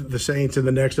staying with the Saints and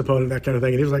the next opponent, that kind of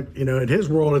thing? And he was like, in his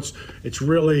world, it's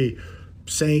really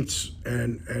Saints,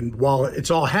 and while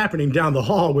it's all happening down the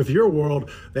hall with your world,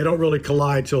 they don't really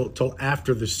collide till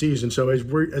after the season. So as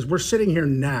we're sitting here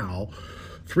now,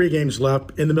 3 games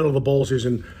left in the middle of the bowl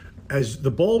season, as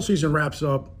the bowl season wraps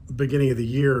up beginning of the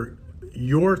year,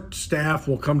 your staff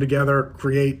will come together,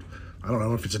 create, I don't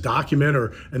know if it's a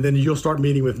document and then you'll start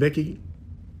meeting with Mickey.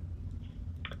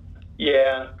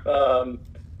 Yeah. So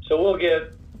we'll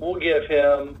give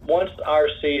him, once our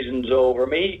season's over,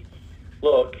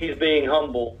 look, he's being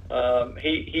humble.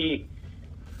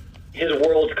 His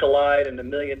worlds collide in a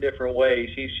million different ways.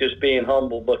 He's just being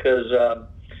humble because,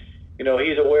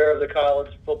 he's aware of the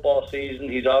college football season.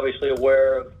 He's obviously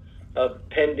aware of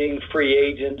pending free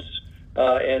agents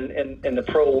in the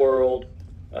pro world.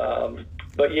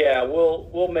 But yeah,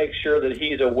 we'll make sure that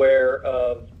he's aware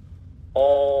of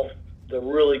all the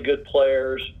really good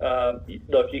players.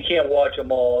 Look, you can't watch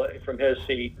them all from his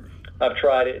seat. I've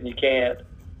tried it, and you can't.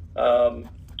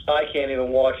 I can't even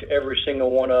watch every single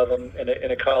one of them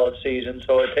in a college season.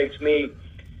 So it takes me,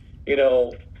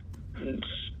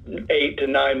 8 to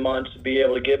 9 months to be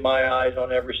able to get my eyes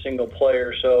on every single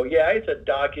player. So, yeah, it's a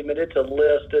document. It's a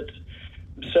list. It's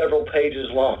several pages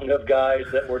long of guys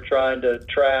that we're trying to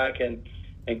track and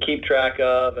keep track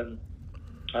of. And,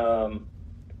 but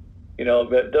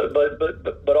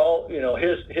all,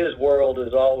 his world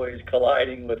is always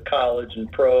colliding with college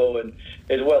and pro, and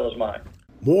as well as mine.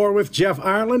 More with Jeff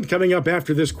Ireland coming up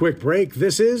after this quick break.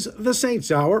 This is the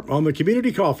Saints Hour on the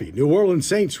Community Coffee New Orleans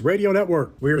Saints Radio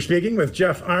Network. We are speaking with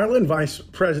Jeff Ireland, Vice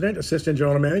President, Assistant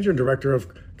General Manager, and Director of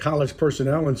College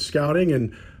Personnel and Scouting.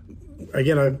 And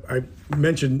again, I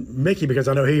mentioned Mickey because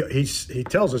I know he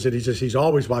tells us that he's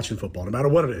always watching football, no matter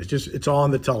what it is. It's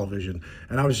on the television.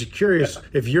 And I was just curious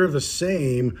if you're the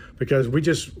same, because we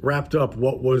just wrapped up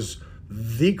what was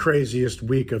the craziest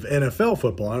week of NFL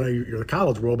football. I know you're the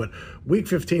college world, but Week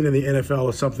 15 in the NFL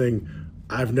is something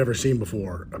I've never seen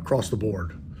before across the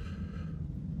board.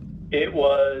 It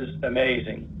was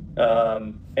amazing.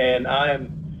 And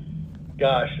I'm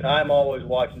always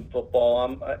watching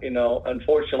football.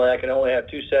 Unfortunately, I can only have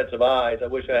 2 sets of eyes. I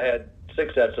wish I had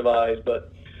 6 sets of eyes,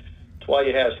 but it's why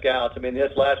you have scouts. I mean,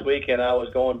 this last weekend I was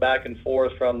going back and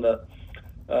forth from the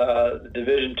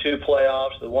Division II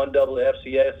playoffs, the 1AA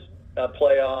FCS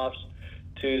playoffs,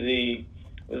 to the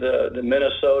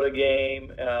Minnesota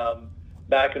game,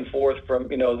 back and forth from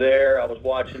there. I was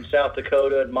watching South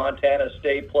Dakota and Montana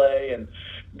State play, and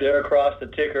there across the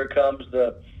ticker comes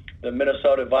the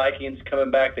Minnesota Vikings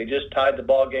coming back. They just tied the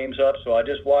ball games up, so I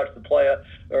just watched the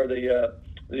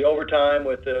overtime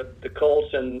with the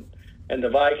Colts and the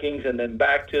Vikings, and then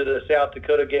back to the South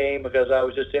Dakota game because I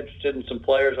was just interested in some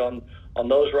players on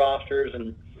those rosters.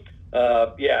 And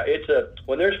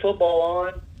when there's football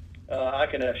on, I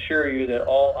can assure you that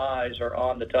all eyes are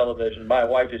on the television. My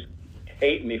wife is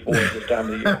hating me for it this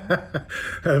time of the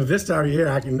year. This time of year,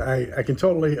 I can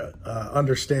totally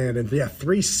understand. And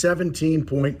 3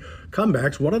 17-point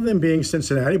comebacks. One of them being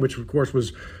Cincinnati, which of course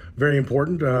was very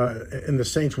important in the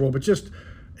Saints world, but just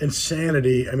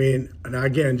insanity. I mean, and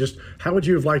again, just how would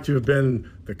you have liked to have been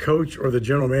the coach or the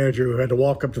general manager who had to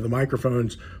walk up to the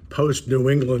microphones post New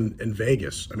England in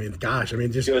Vegas? I mean, gosh,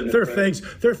 just there are things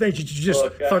you just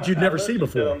thought you'd never see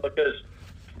before. Because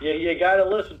you got to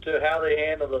listen to how they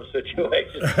handle those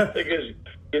situations because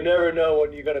you never know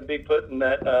when you're going to be put in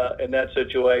that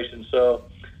situation. So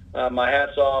my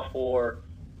hat's off for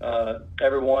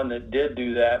everyone that did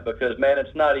do that, because man,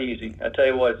 it's not easy. I tell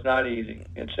you what, it's not easy.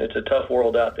 It's a tough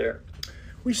world out there.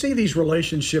 We see these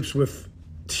relationships with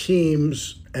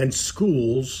teams and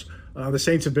schools. The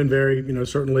Saints have been very,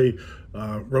 certainly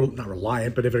not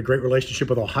reliant, but have a great relationship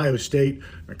with Ohio State.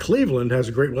 Cleveland has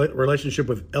a great relationship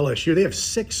with LSU. They have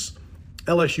 6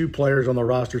 LSU players on the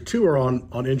roster. 2 are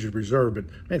on injured reserve, but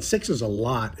man, 6 is a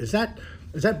lot. Is that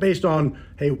based on,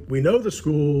 hey, we know the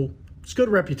school, it's good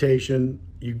reputation,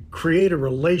 you create a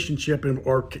relationship,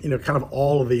 or kind of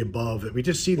all of the above? That we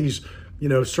just see these,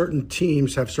 certain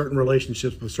teams have certain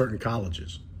relationships with certain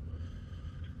colleges.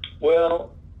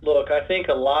 Well, look, I think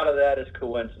a lot of that is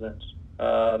coincidence,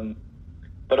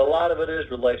 but a lot of it is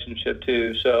relationship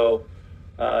too. So,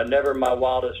 never in my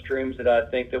wildest dreams that I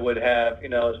think that would have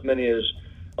as many as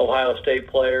Ohio State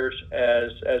players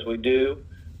as we do,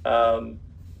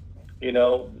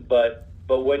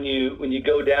 But when you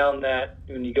go down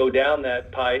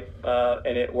that pipe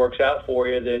and it works out for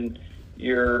you, then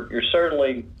you're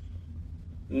certainly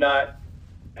not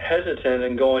hesitant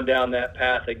in going down that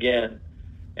path again.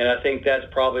 And I think that's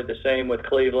probably the same with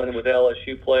Cleveland and with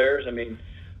LSU players. I mean,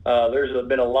 there's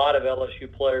been a lot of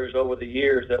LSU players over the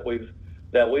years that we've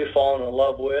fallen in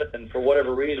love with, and for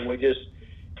whatever reason we just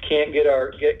can't get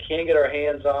our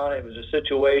hands on. It was a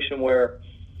situation where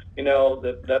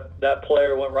that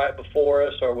player went right before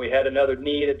us, or we had another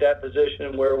need at that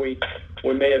position where we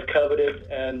may have coveted.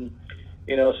 And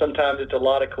sometimes it's a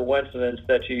lot of coincidence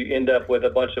that you end up with a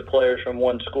bunch of players from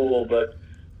one school. But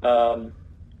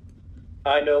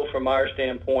I know from our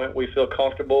standpoint, we feel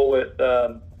comfortable with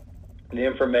the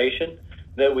information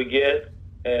that we get,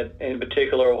 in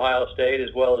particular Ohio State,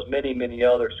 as well as many, many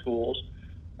other schools,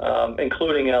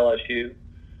 including LSU.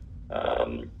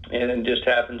 And it just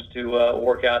happens to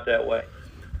work out that way.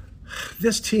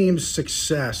 This team's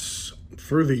success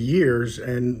through the years,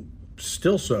 and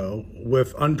still so,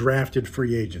 with undrafted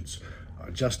free agents,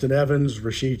 Justin Evans,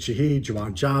 Rashid Shaheed,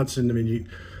 Juwan Johnson. I mean,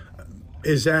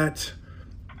 is that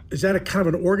a kind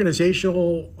of an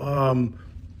organizational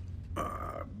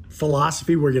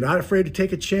philosophy where you're not afraid to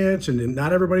take a chance, and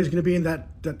not everybody's going to be in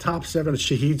that top 7?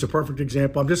 Shaheed's a perfect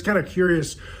example. I'm just kind of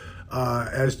curious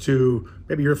as to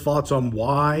maybe your thoughts on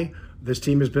why this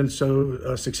team has been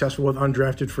so successful with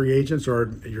undrafted free agents,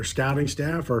 or your scouting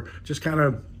staff, or just kind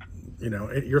of,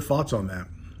 your thoughts on that.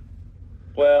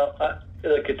 Well,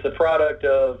 look, it's a product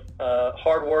of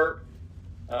hard work,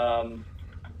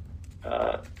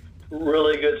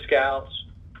 really good scouts,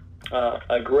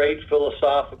 a great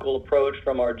philosophical approach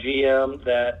from our GM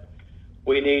that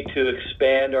we need to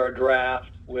expand our draft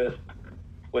with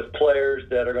players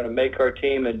that are going to make our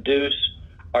team, induce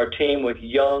our team with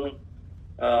young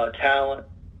talent,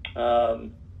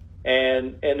 and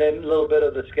then a little bit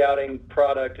of the scouting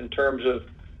product in terms of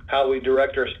how we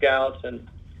direct our scouts and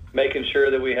making sure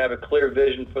that we have a clear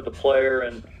vision for the player,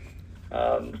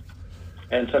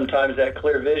 and sometimes that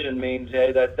clear vision means,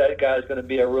 hey, that guy's going to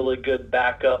be a really good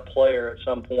backup player at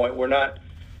some point. We're not,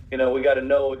 we got to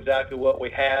know exactly what we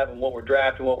have and what we're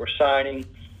drafting, what we're signing,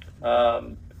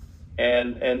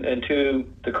 and to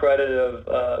the credit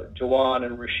of Juwan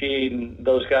and Rashid and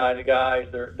those guys,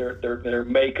 their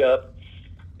makeup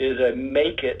is a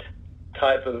make it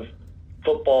type of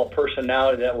football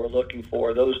personality that we're looking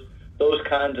for. Those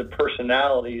kinds of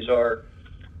personalities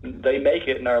they make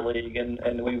it in our league,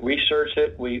 and we research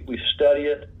it, we study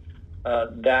it.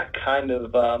 That kind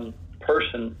of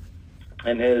person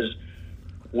and his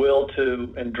will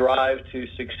to and drive to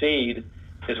succeed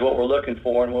is what we're looking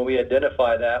for. And when we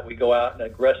identify that, we go out and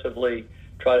aggressively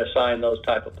try to sign those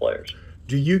type of players.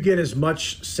 Do you get as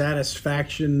much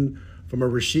satisfaction from a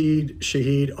Rashid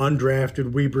Shaheed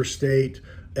undrafted Weber State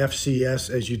FCS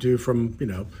as you do from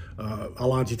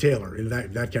Alontae Taylor and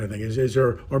that kind of thing? Is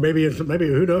there, or maybe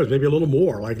who knows, maybe a little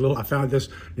more, like I found this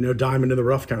diamond in the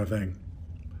rough kind of thing?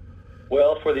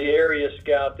 Well, for the area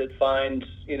scout that finds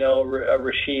a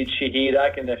Rashid Shaheed, I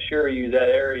can assure you that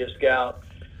area scout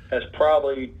has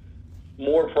probably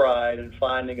more pride in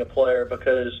finding a player,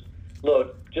 because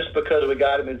look, just because we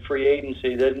got him in free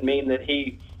agency didn't mean that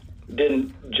he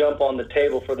didn't jump on the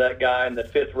table for that guy in the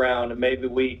 5th round, and maybe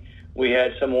we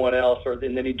had someone else,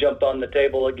 and then he jumped on the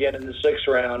table again in the 6th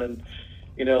round. And,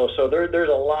 so there's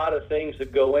a lot of things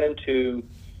that go into,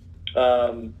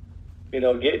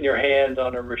 getting your hands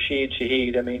on a Rashid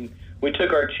Shaheed. I mean, we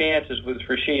took our chances with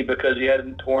Rashid because he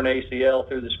hadn't torn ACL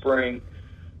through the spring.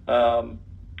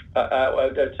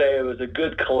 I'd say it was a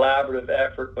good collaborative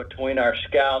effort between our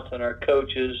scouts and our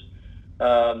coaches.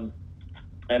 And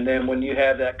then when you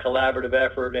have that collaborative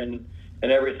effort and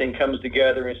everything comes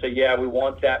together and say, yeah, we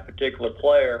want that particular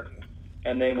player,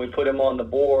 and then we put him on the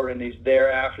board and he's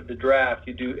there after the draft,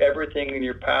 you do everything in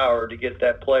your power to get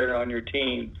that player on your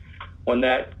team. When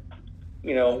that,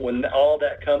 when all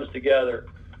that comes together,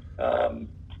 and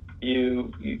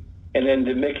then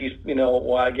to Mickey's,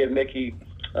 why I give Mickey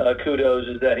kudos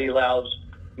is that he allows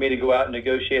me to go out and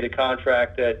negotiate a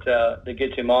contract that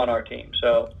gets him on our team.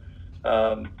 So,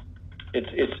 It's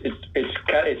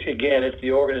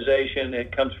the organization.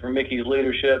 It comes from Mickey's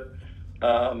leadership.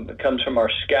 It comes from our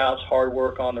scouts' hard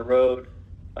work on the road,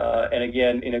 and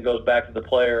again, it goes back to the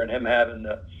player and him having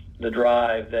the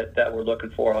drive that we're looking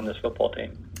for on this football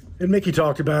team. And Mickey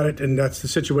talked about it, and that's the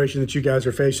situation that you guys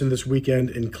are facing this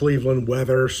weekend in Cleveland: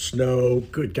 weather, snow,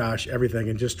 good gosh, everything,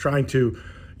 and just trying to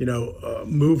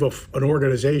move an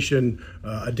organization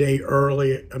a day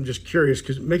early. I'm just curious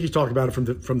because Mickey's talked about it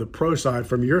from the pro side,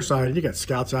 from your side, and you got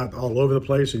scouts out all over the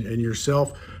place, and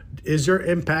yourself. Is there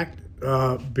impact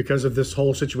because of this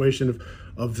whole situation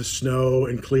of the snow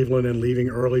in Cleveland and leaving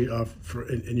early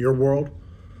in your world?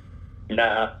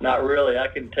 Nah, not really. I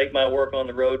can take my work on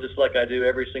the road just like I do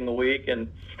every single week, and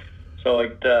so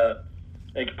it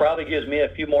probably gives me a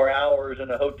few more hours in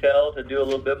a hotel to do a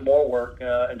little bit more work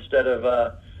instead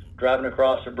of driving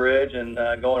across the bridge and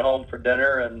going home for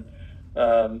dinner. And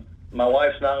my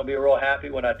wife's not going to be real happy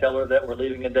when I tell her that we're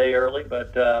leaving a day early,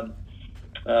 but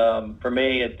for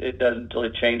me, it doesn't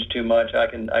really change too much. I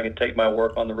can take my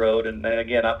work on the road, and then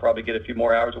again, I'll probably get a few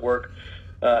more hours of work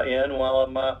in while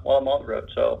I'm on the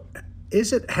road. So,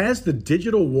 has the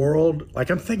digital world, like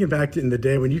I'm thinking back in the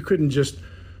day when you couldn't just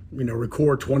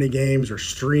record 20 games or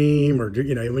stream, or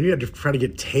when you had to try to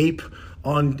get tape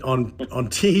on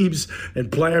teams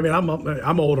and play. I mean,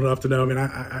 I'm old enough to know. I mean,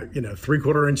 I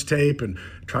 3/4 inch tape and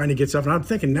trying to get stuff. And I'm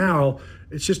thinking now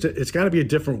it's got to be a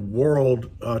different world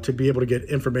to be able to get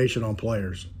information on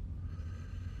players.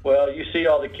 Well, you see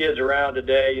all the kids around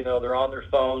today. They're on their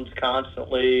phones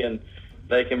constantly, and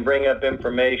they can bring up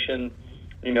information,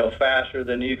 faster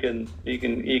than you can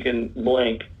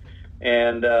blink.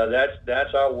 And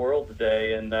that's our world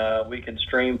today, and we can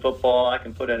stream football. I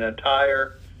can put an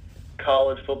entire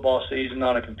college football season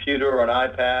on a computer or an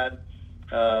iPad.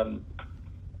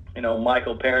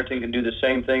 Michael Parrington can do the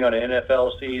same thing on an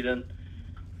NFL season.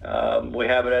 We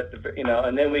have it at the,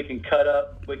 and then we can cut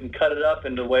it up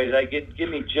into ways. Give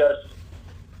me just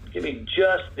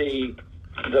the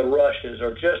the rushes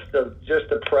or just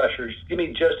the pressures. Give me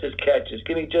just his catches.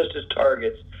 Give me just his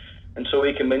targets. And so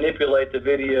we can manipulate the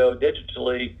video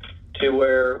digitally to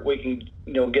where we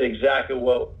can, get exactly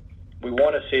what we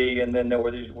want to see, and then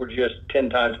we're just 10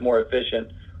 times more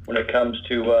efficient when it comes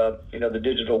to, the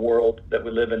digital world that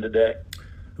we live in today.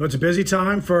 Well, it's a busy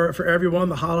time for everyone,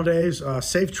 the holidays.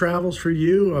 Safe travels for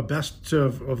you. Best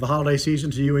of the holiday season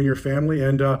to you and your family.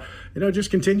 And, just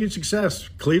continued success.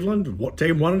 Cleveland, take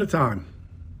them one at a time.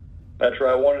 That's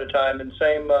right, one at a time. And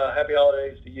same happy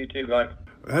holidays to you too, Mike.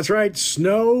 That's right.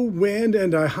 Snow, wind,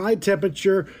 and a high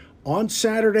temperature on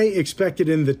Saturday expected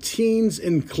in the teens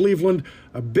in Cleveland.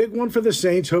 A big one for the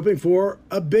Saints, hoping for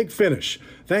a big finish.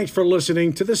 Thanks for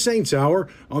listening to the Saints Hour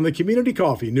on the Community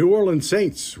Coffee New Orleans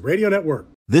Saints Radio Network.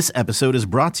 This episode is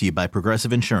brought to you by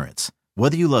Progressive Insurance.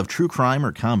 Whether you love true crime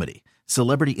or comedy,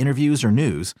 celebrity interviews or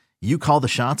news, you call the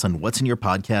shots on what's in your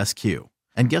podcast queue.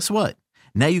 And guess what?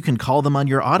 Now you can call them on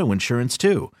your auto insurance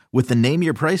too with the Name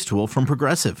Your Price tool from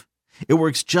Progressive. It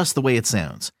works just the way it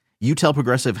sounds. You tell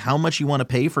Progressive how much you want to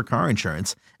pay for car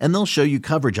insurance, and they'll show you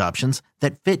coverage options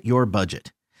that fit your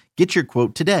budget. Get your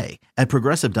quote today at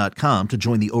Progressive.com to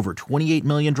join the over 28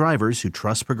 million drivers who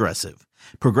trust Progressive.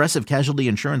 Progressive Casualty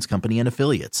Insurance Company and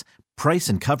Affiliates. Price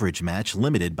and coverage match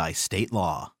limited by state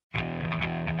law.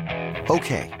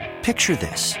 Okay, picture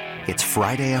this. It's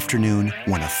Friday afternoon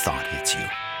when a thought hits you.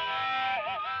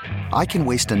 I can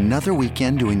waste another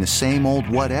weekend doing the same old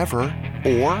whatever,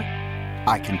 or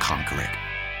I can conquer it.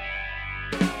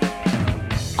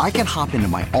 I can hop into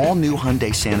my all-new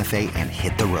Hyundai Santa Fe and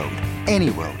hit the road. Any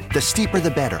road. The steeper,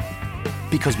 the better.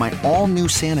 Because my all-new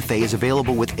Santa Fe is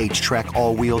available with H-Track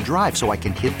all-wheel drive, so I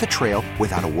can hit the trail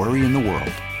without a worry in the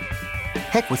world.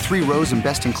 Heck, with 3 rows and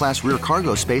best-in-class rear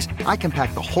cargo space, I can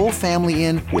pack the whole family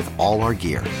in with all our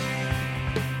gear.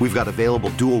 We've got available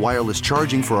dual wireless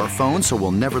charging for our phones, so we'll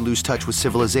never lose touch with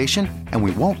civilization, and we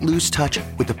won't lose touch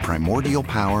with the primordial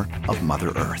power of Mother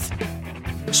Earth.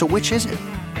 So which is it?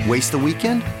 Waste the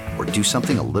weekend or do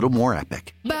something a little more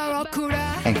epic?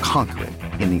 And conquer it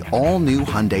in the all-new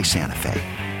Hyundai Santa Fe.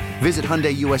 Visit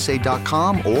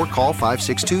HyundaiUSA.com or call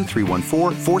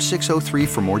 562-314-4603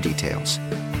 for more details.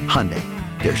 Hyundai,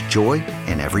 there's joy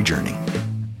in every journey.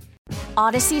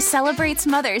 Odyssey celebrates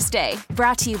Mother's Day,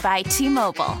 brought to you by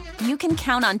T-Mobile. You can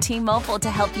count on T-Mobile to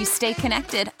help you stay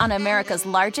connected on America's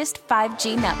largest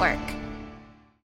 5G network.